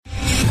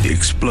The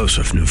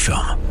explosive new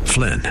film,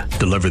 Flynn,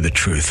 deliver the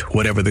truth,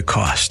 whatever the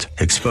cost,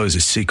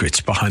 exposes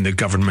secrets behind the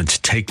government's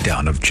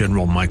takedown of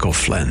General Michael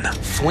Flynn.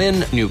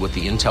 Flynn knew what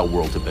the intel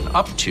world had been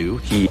up to.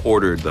 He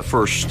ordered the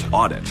first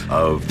audit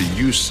of the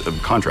use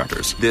of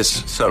contractors.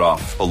 This set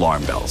off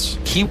alarm bells.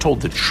 He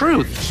told the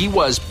truth. He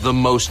was the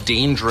most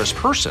dangerous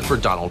person for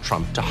Donald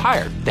Trump to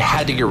hire. They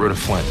had to get rid of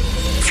Flynn.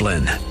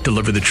 Flynn,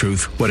 deliver the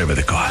truth, whatever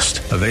the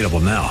cost. Available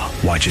now.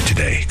 Watch it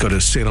today. Go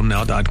to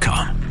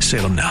salemnow.com.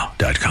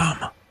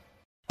 salemnow.com.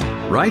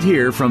 Right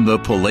here from the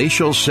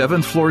palatial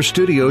 7th floor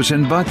studios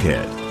in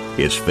Buckhead,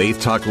 it's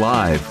Faith Talk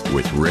Live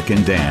with Rick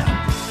and Dan.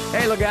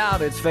 Hey, look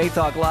out. It's Faith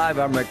Talk Live.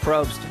 I'm Rick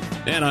Probst.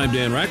 And I'm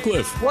Dan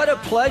Ratcliffe. What a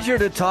pleasure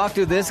to talk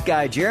to this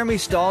guy. Jeremy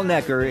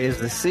Stalnecker is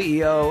the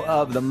CEO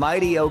of the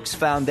Mighty Oaks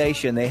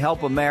Foundation. They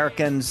help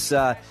Americans,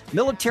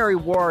 military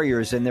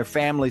warriors and their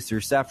families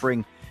through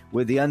suffering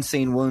with the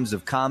unseen wounds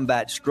of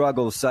combat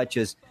struggles such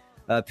as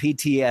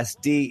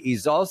PTSD.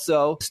 He's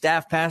also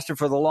staff pastor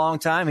for the long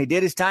time. He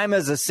did his time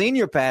as a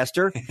senior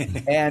pastor,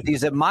 and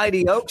he's at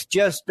Mighty Oaks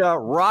just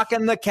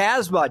rocking the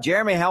Casbah.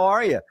 Jeremy, how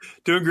are you?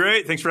 Doing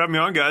great. Thanks for having me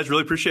on, guys.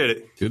 Really appreciate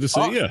it. Good to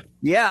see you.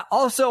 Yeah.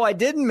 Also, I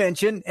didn't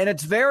mention, and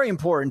it's very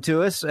important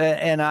to us,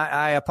 and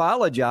I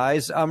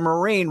apologize, a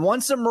Marine.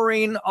 Once a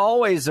Marine,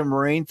 always a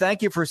Marine.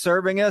 Thank you for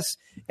serving us.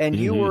 And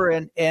you were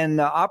in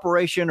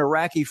Operation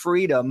Iraqi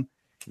Freedom.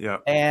 Yeah.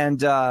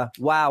 And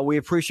wow, we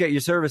appreciate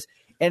your service.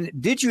 And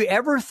did you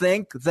ever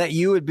think that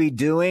you would be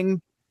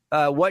doing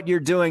what you're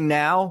doing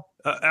now?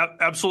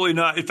 Absolutely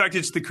not. In fact,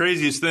 it's the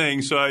craziest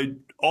thing. So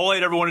all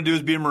I'd ever want to do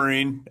is be a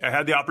Marine. I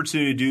had the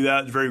opportunity to do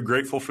that. I'm very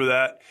grateful for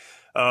that.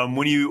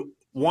 When you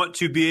want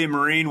to be a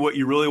Marine, what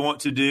you really want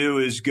to do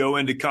is go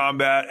into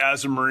combat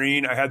as a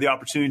Marine. I had the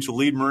opportunity to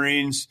lead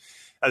Marines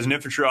as an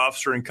infantry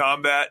officer in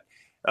combat.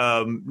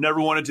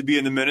 Never wanted to be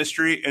in the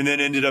ministry, and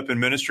then ended up in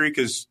ministry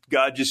because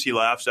God he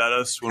laughs at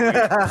us when we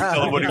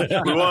tell him what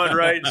we want,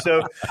 right?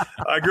 So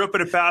I grew up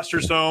in a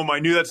pastor's home. I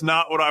knew that's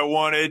not what I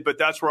wanted, but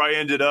that's where I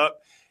ended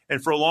up.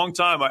 And for a long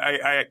time,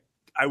 I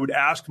would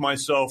ask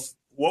myself,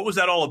 what was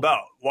that all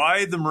about?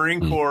 Why the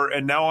Marine Corps?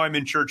 And now I'm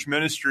in church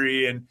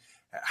ministry, and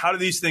how do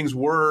these things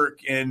work?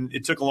 And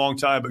it took a long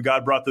time, but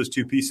God brought those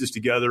two pieces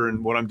together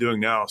in what I'm doing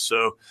now.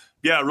 So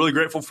yeah, really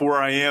grateful for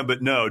where I am,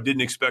 but no,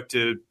 didn't expect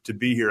to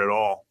be here at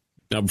all.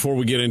 Now, before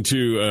we get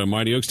into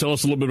Mighty Oaks, tell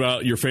us a little bit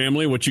about your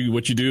family, what you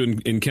do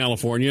in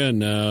California,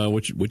 and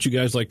what you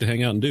guys like to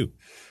hang out and do.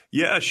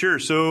 Yeah, sure.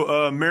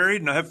 So married,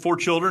 and I have 4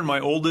 children.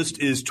 My oldest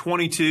is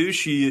 22.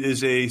 She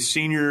is a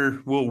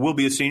senior, will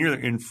be a senior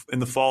in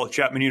the fall at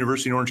Chapman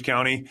University in Orange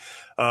County.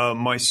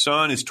 My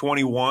son is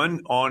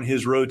 21, on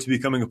his road to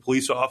becoming a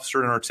police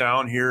officer in our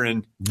town here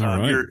in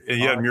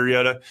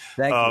Murrieta.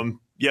 Thank you.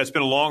 Yeah, it's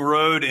been a long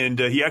road, and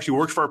he actually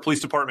works for our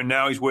police department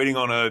now. He's waiting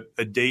on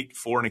a date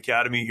for an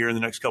academy here in the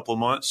next couple of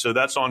months, so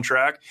that's on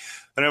track.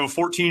 And I have a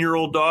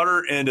 14-year-old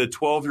daughter and a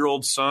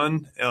 12-year-old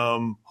son.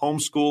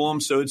 Homeschool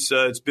them, so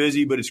it's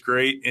busy, but it's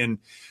great. And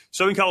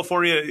Southern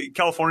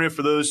California,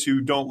 for those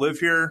who don't live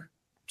here,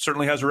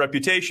 certainly has a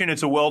reputation.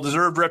 It's a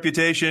well-deserved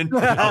reputation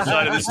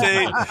outside of the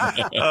state.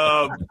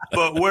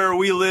 But where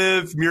we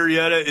live,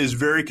 Murrieta is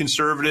very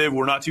conservative.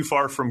 We're not too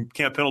far from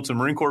Camp Pendleton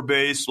Marine Corps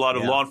Base. A lot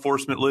of law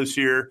enforcement lives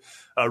here.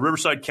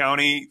 Riverside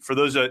County, for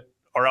those that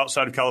are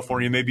outside of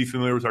California, may be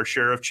familiar with our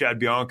sheriff, Chad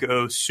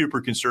Bianco, super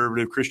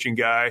conservative Christian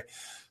guy.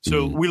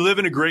 So we live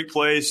in a great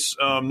place,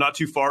 not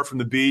too far from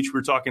the beach. We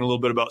were talking a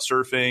little bit about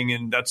surfing,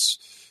 and that's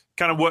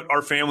kind of what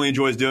our family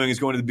enjoys doing, is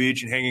going to the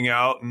beach and hanging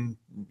out and,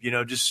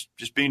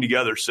 just being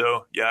together.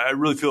 So, yeah, I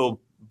really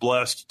feel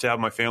blessed to have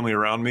my family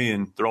around me,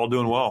 and they're all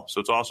doing well. So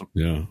it's awesome.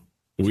 Yeah.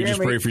 We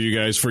just pray for you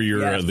guys for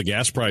your the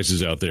gas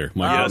prices out there.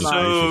 So that's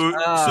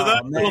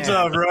a little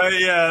tough, right?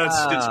 Yeah,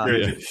 it's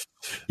crazy.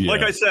 Yeah. Like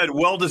I said,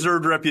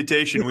 well-deserved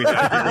reputation we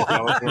have here in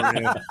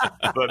California.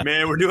 But,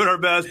 man, we're doing our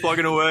best,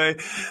 plugging away.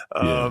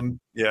 And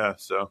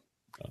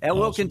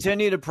we'll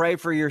continue to pray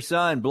for your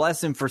son.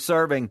 Bless him for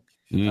serving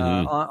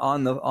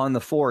on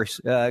the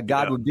force.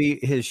 God would be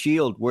his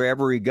shield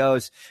wherever he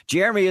goes.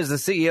 Jeremy is the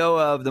CEO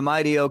of the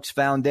Mighty Oaks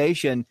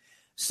Foundation.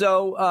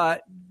 So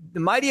the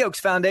Mighty Oaks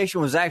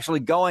Foundation was actually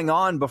going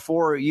on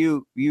before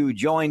you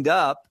joined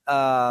up.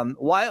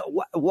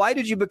 Why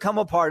did you become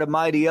a part of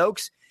Mighty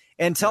Oaks?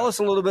 And tell us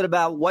a little bit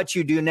about what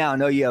you do now. I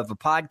know you have a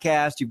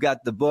podcast. You've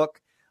got the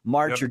book,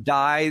 March or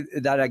Die,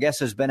 that I guess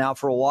has been out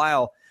for a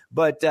while.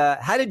 But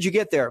how did you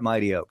get there at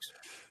Mighty Oaks?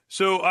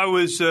 So I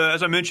was,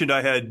 as I mentioned,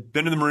 I had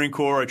been in the Marine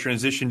Corps. I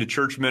transitioned to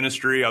church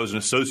ministry. I was an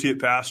associate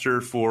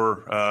pastor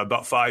for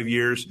about 5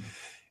 years.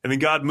 And then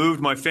God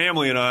moved my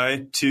family and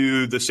I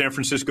to the San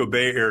Francisco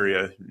Bay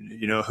Area,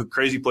 a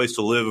crazy place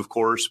to live, of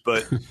course.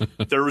 But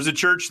there was a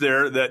church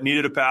there that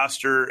needed a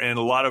pastor and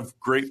a lot of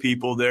great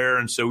people there.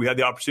 And so we had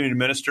the opportunity to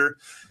minister.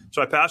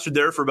 So I pastored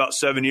there for about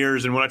 7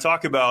 years. And when I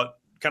talk about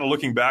kind of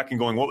looking back and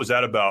going, what was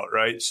that about,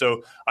 right?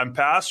 So I'm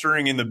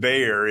pastoring in the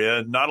Bay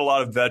Area, not a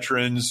lot of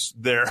veterans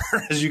there,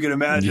 as you can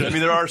imagine. I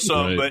mean, there are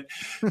some, but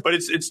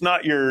it's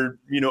not your,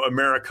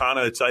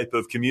 Americana type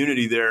of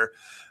community there.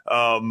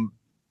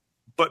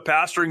 But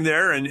pastoring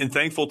there and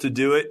thankful to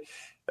do it.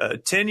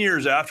 10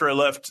 years after I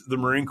left the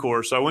Marine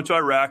Corps, so I went to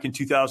Iraq in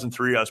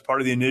 2003. I was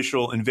part of the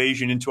initial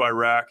invasion into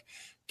Iraq,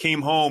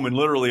 came home, and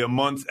literally a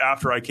month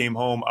after I came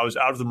home, I was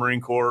out of the Marine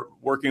Corps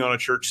working on a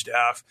church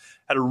staff,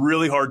 had a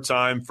really hard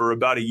time for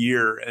about a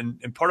year. And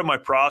part of my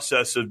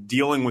process of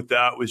dealing with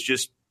that was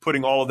just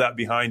putting all of that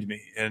behind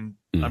me. And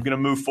I'm going to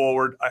move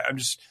forward.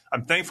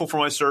 I'm thankful for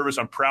my service.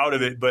 I'm proud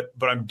of it, but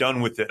I'm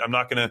done with it. I'm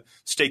not going to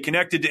stay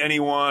connected to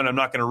anyone. I'm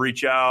not going to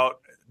reach out.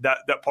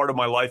 That part of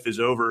my life is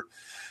over.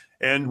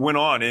 And went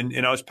on,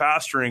 and I was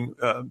pastoring.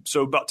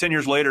 So about 10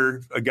 years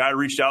later, a guy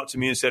reached out to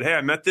me and said, hey,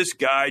 I met this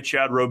guy,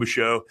 Chad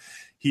Robichaux.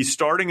 He's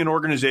starting an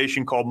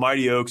organization called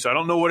Mighty Oaks. I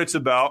don't know what it's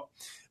about,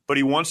 but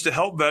he wants to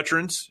help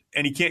veterans,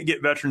 and he can't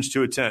get veterans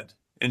to attend.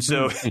 And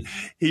so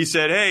he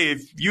said, hey,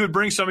 if you would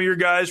bring some of your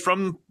guys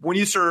from when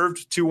you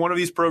served to one of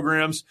these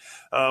programs,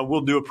 we'll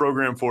do a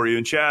program for you.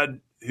 And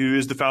Chad, who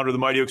is the founder of the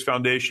Mighty Oaks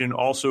Foundation,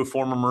 also a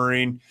former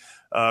Marine,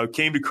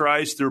 came to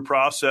Christ through a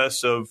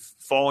process of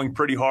falling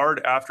pretty hard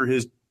after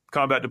his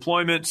combat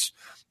deployments,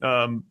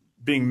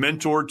 being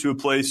mentored to a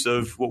place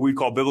of what we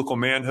call biblical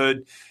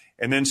manhood,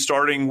 and then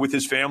starting with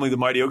his family, the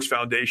Mighty Oaks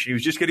Foundation. He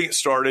was just getting it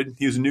started.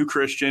 He was a new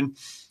Christian,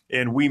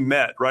 and we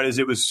met right as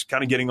it was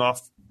kind of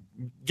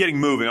getting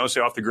moving. I would say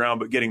off the ground,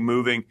 but getting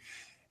moving.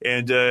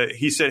 And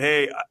he said,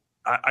 hey,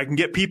 I can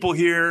get people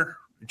here.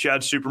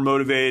 Chad's super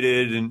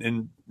motivated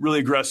and really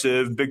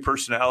aggressive, big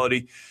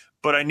personality,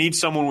 but I need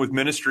someone with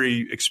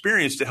ministry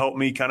experience to help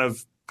me kind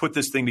of put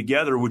this thing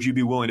together. Would you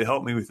be willing to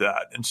help me with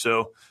that? And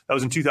so that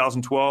was in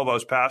 2012. I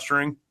was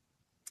pastoring.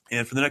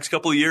 And for the next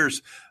couple of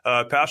years,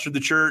 pastored the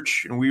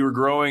church, and we were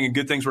growing, and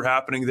good things were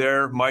happening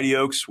there. Mighty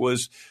Oaks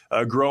was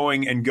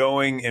growing and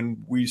going,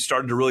 and we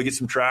started to really get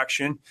some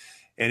traction.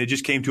 And it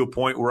just came to a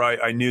point where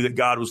I knew that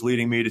God was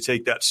leading me to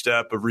take that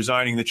step of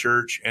resigning the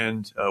church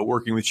and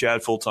working with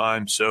Chad full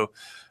time. So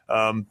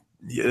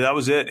that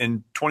was it.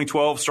 In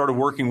 2012, started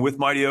working with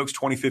Mighty Oaks.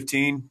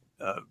 2015,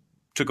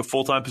 took a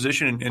full-time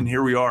position, and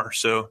here we are.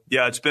 So,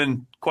 yeah, it's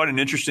been quite an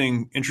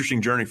interesting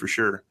journey for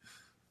sure.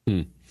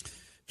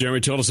 Jeremy,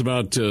 tell us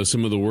about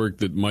some of the work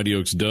that Mighty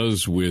Oaks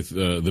does with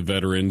the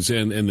veterans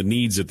and the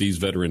needs that these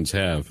veterans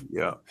have.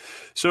 Yeah.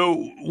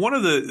 So one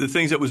of the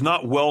things that was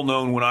not well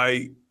known when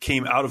I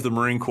came out of the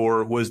Marine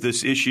Corps was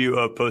this issue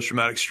of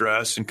post-traumatic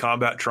stress and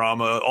combat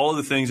trauma. All of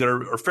the things that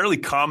are fairly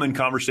common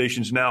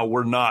conversations now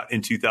were not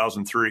in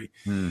 2003.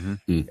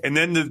 Mm-hmm. And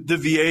then the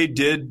VA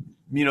did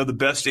the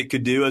best it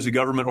could do as a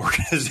government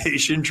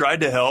organization, tried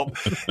to help.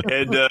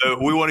 And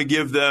we want to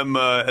give them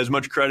as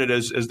much credit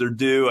as they're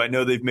due. I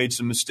know they've made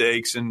some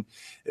mistakes, and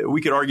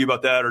we could argue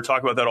about that or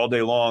talk about that all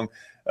day long.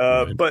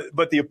 Right.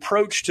 But the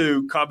approach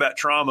to combat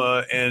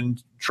trauma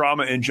and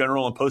trauma in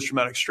general and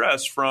post-traumatic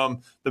stress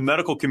from the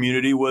medical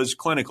community was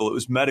clinical. It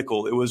was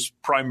medical. It was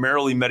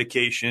primarily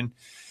medication.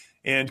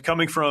 And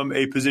coming from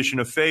a position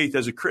of faith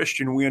as a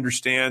Christian, we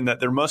understand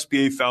that there must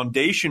be a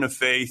foundation of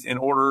faith in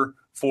order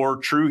for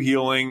true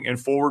healing and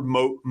forward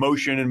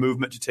motion and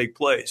movement to take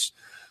place.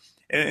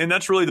 And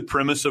that's really the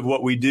premise of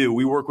what we do.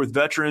 We work with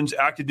veterans,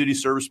 active duty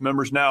service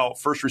members, now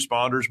first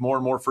responders, more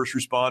and more first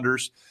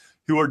responders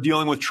who are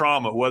dealing with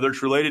trauma, whether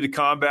it's related to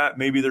combat,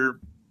 maybe their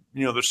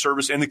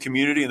service in the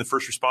community, in the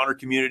first responder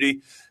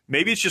community.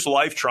 Maybe it's just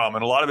life trauma,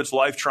 and a lot of it's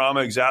life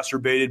trauma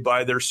exacerbated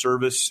by their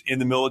service in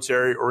the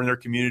military or in their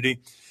community.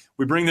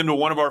 We bring them to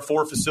one of our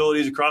 4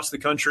 facilities across the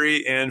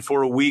country, and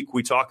for a week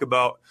we talk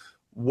about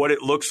what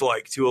it looks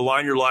like to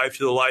align your life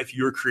to the life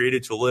you're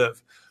created to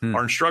live.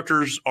 Our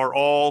instructors are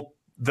all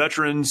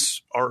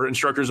veterans. Our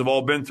instructors have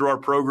all been through our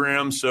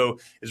program, so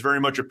it's very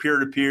much a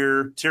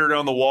peer-to-peer, tear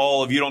down the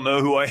wall if you don't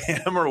know who I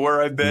am or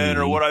where I've been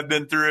or what I've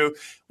been through.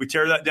 We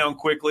tear that down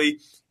quickly,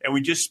 and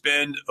we just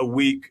spend a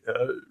week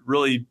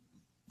really,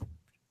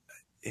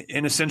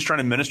 in a sense, trying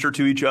to minister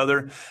to each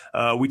other.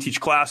 We teach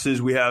classes.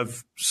 We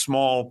have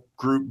small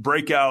group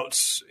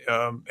breakouts.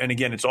 And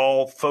again, it's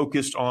all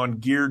focused on,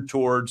 geared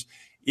towards,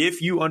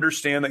 if you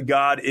understand that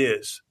God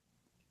is,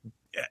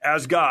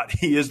 as God,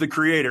 he is the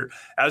creator.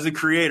 As the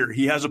creator,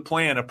 he has a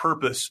plan, a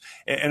purpose,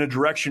 and a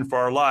direction for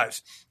our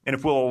lives. And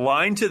if we'll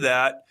align to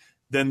that,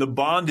 then the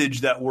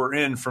bondage that we're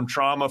in from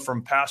trauma,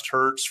 from past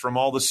hurts, from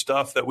all the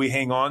stuff that we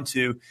hang on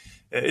to,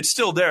 it's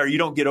still there. You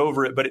don't get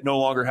over it, but it no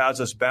longer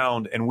has us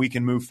bound, and we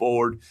can move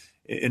forward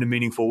in a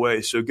meaningful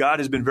way. So God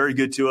has been very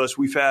good to us.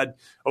 We've had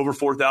over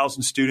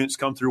 4,000 students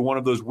come through one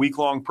of those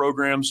week-long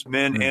programs,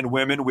 men and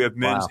women. We have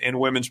men's and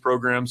women's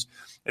programs.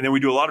 And then we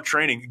do a lot of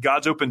training.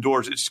 God's open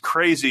doors. It's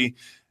crazy.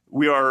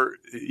 We are,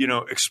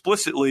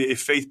 explicitly a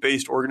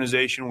faith-based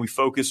organization. We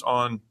focus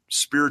on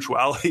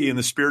spirituality and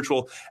the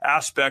spiritual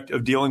aspect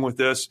of dealing with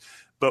this.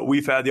 But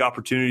we've had the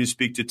opportunity to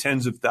speak to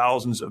tens of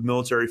thousands of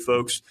military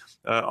folks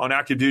on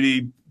active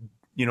duty,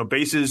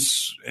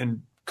 bases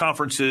and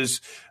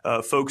conferences,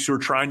 folks who are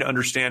trying to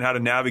understand how to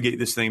navigate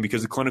this thing,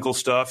 because the clinical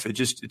stuff,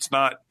 it's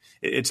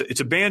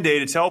a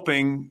Band-Aid. It's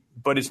helping,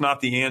 but it's not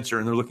the answer,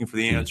 and they're looking for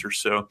the answer.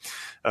 So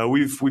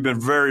we've been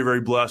very,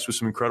 very blessed with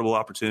some incredible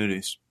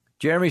opportunities.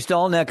 Jeremy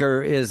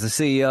Stalnecker is the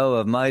CEO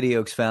of Mighty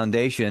Oaks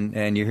Foundation,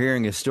 and you're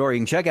hearing his story. You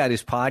can check out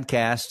his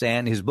podcast,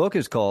 and his book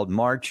is called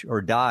March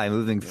or Die,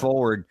 Moving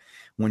Forward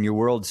when your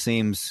world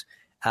seems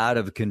out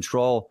of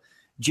control.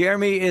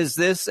 Jeremy, is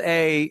this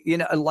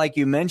like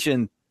you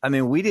mentioned, I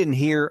mean, we didn't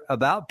hear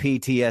about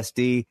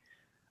PTSD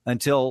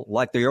until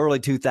like the early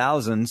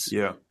 2000s.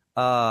 Yeah.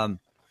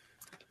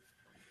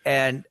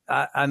 And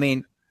I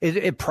mean,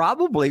 it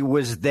probably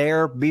was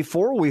there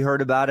before we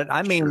heard about it.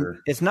 I mean, sure.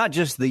 It's not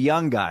just the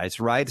young guys,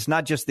 right? It's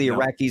not just the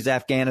Iraqis,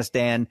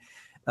 Afghanistan,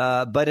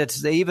 but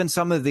it's even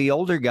some of the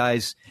older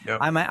guys. Yep.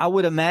 I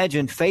would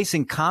imagine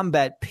facing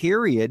combat,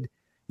 period.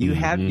 You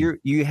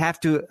have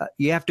to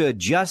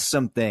adjust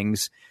some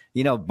things,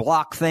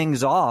 block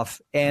things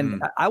off.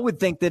 And I would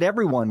think that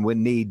everyone would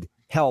need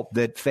help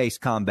that face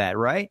combat,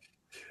 right?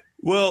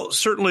 Well,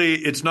 certainly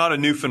it's not a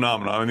new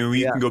phenomenon. I mean,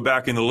 we can go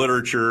back in the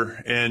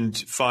literature and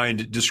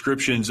find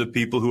descriptions of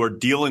people who are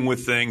dealing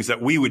with things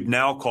that we would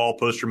now call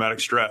post-traumatic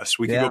stress.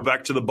 We can go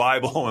back to the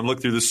Bible and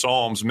look through the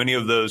Psalms. Many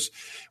of those,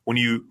 when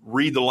you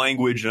read the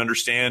language and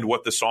understand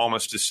what the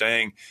psalmist is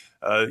saying,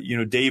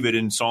 David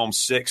in Psalm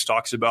 6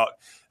 talks about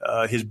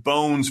his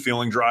bones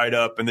feeling dried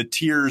up and the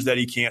tears that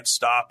he can't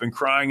stop and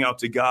crying out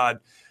to God.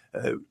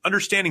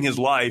 Understanding his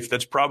life,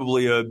 that's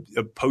probably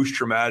a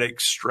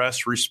post-traumatic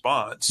stress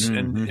response.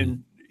 Mm-hmm.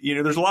 And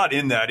there's a lot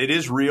in that. It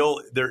is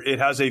real. It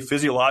has a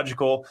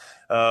physiological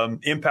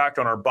impact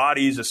on our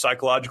bodies, a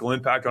psychological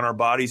impact on our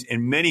bodies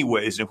in many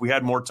ways. And if we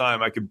had more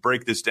time, I could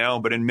break this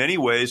down. But in many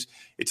ways,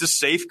 it's a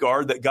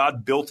safeguard that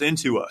God built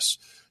into us.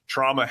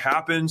 Trauma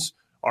happens.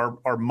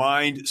 Our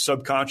mind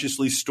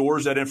subconsciously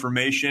stores that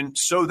information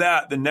so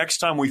that the next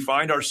time we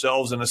find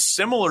ourselves in a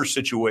similar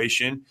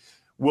situation,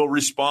 we'll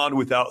respond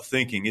without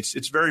thinking.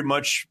 It's very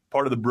much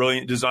part of the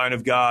brilliant design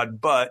of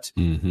God, but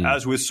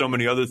as with so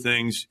many other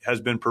things,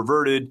 has been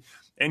perverted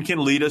and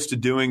can lead us to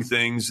doing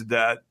things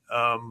that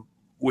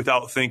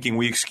without thinking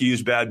we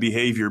excuse bad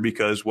behavior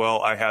because,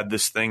 well, I had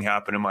this thing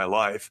happen in my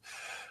life.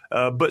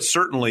 But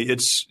certainly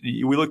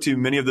we look to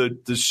many of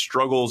the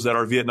struggles that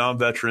our Vietnam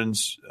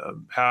veterans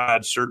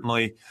had,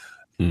 certainly.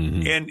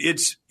 Mm-hmm. And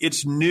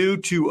it's new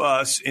to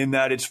us in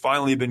that it's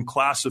finally been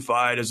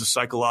classified as a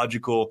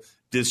psychological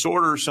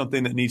disorder,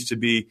 something that needs to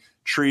be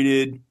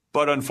treated.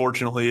 But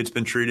unfortunately, it's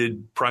been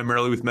treated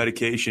primarily with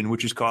medication,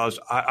 which has caused,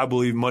 I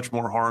believe, much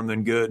more harm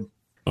than good.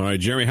 All right,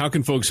 Jeremy, how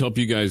can folks help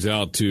you guys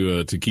out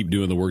to keep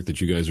doing the work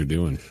that you guys are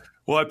doing?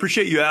 Well, I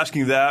appreciate you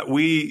asking that.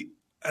 We,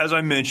 as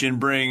I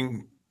mentioned,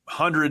 bring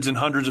hundreds and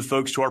hundreds of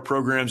folks to our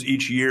programs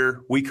each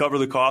year. We cover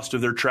the cost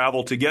of their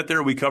travel to get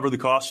there. We cover the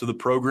cost of the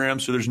program.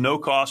 So there's no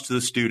cost to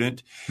the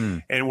student.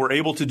 And we're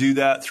able to do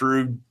that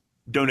through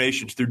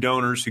donations, through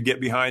donors who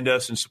get behind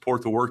us and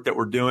support the work that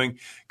we're doing.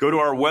 Go to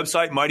our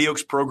website,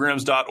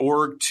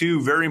 mightyoaksprograms.org.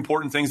 Two very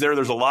important things there.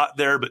 There's a lot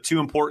there, but two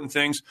important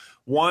things.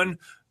 One,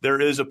 there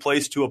is a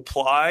place to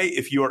apply.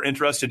 If you are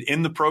interested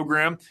in the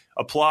program,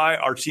 apply.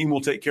 Our team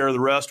will take care of the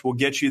rest. We'll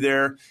get you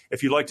there.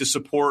 If you'd like to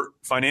support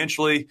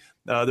financially,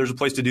 there's a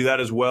place to do that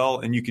as well,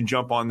 and you can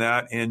jump on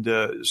that.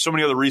 And so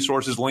many other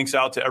resources, links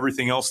out to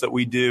everything else that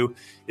we do.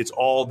 It's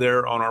all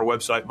there on our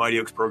website,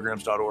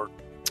 mightyoaksprograms.org.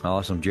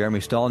 Awesome. Jeremy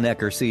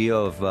Stalnecker,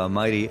 CEO of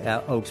Mighty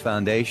Oaks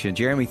Foundation.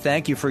 Jeremy,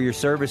 thank you for your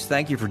service.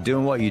 Thank you for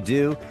doing what you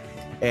do.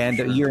 And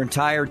your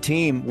entire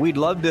team. We'd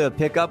love to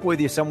pick up with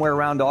you somewhere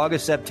around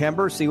August,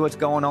 September, see what's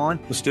going on.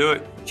 Let's do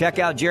it. Check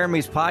out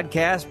Jeremy's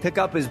podcast, pick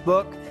up his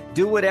book,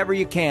 do whatever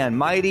you can.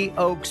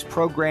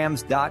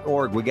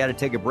 MightyOaksPrograms.org. We got to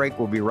take a break.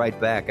 We'll be right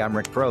back. I'm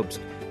Rick Probst.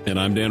 And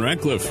I'm Dan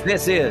Ratcliffe.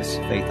 This is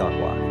Faith Talk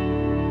Live.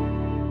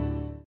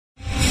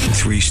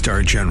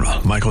 3-star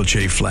General Michael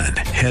J. Flynn,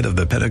 head of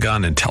the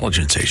Pentagon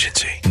Intelligence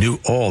Agency, knew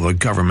all the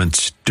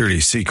government's dirty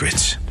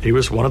secrets. He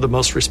was one of the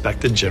most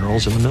respected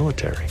generals in the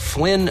military.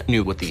 Flynn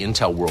knew what the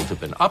intel world had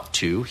been up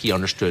to. He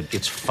understood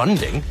its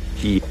funding.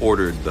 He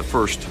ordered the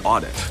first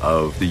audit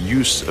of the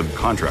use of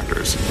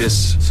contractors.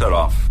 This set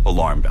off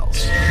alarm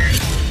bells.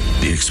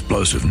 The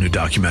explosive new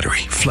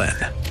documentary, Flynn,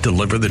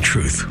 Deliver the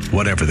Truth,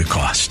 Whatever the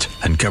Cost,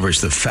 uncovers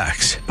the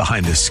facts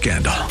behind this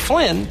scandal.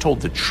 Flynn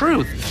told the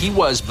truth. He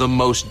was the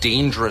most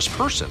dangerous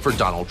person for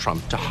Donald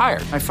Trump to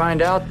hire. I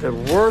find out the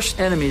worst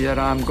enemy that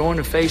I'm going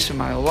to face in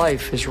my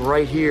life is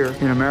right here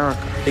in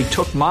America. They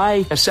took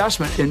my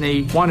assessment and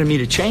they wanted me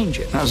to change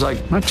it. And I was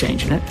like, I'm not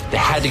changing it. They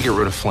had to get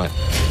rid of Flynn.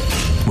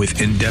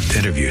 With in-depth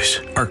interviews,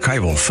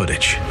 archival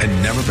footage,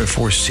 and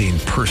never-before-seen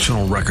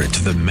personal records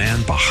of the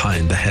man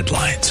behind the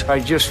headlines. I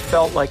just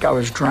felt like I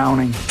was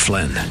drowning.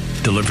 Flynn,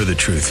 Deliver the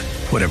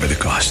Truth, Whatever the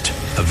Cost.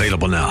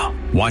 Available now.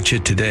 Watch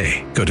it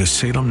today. Go to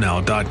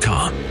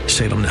salemnow.com.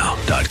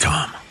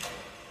 salemnow.com.